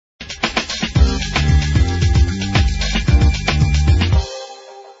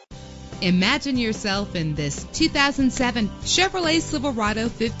Imagine yourself in this 2007 Chevrolet Silverado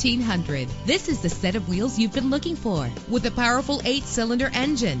 1500. This is the set of wheels you've been looking for, with a powerful 8-cylinder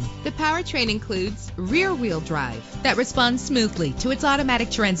engine. The powertrain includes rear-wheel drive that responds smoothly to its automatic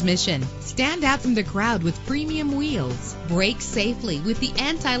transmission. Stand out from the crowd with premium wheels. Brake safely with the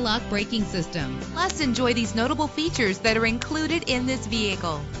anti-lock braking system. Plus, enjoy these notable features that are included in this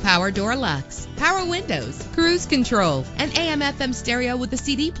vehicle: power door locks, power windows, cruise control, an AM/FM stereo with a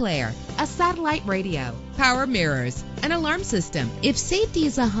CD player, a satellite radio, power mirrors, an alarm system. If safety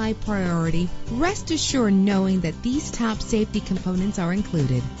is a high priority, rest assured knowing that these top safety components are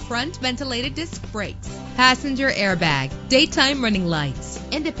included: front ventilated disc brakes, passenger airbag, daytime running lights,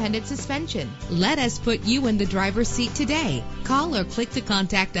 independent suspension. Let us put you in the driver's seat today. Call or click to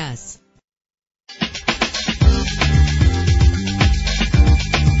contact us.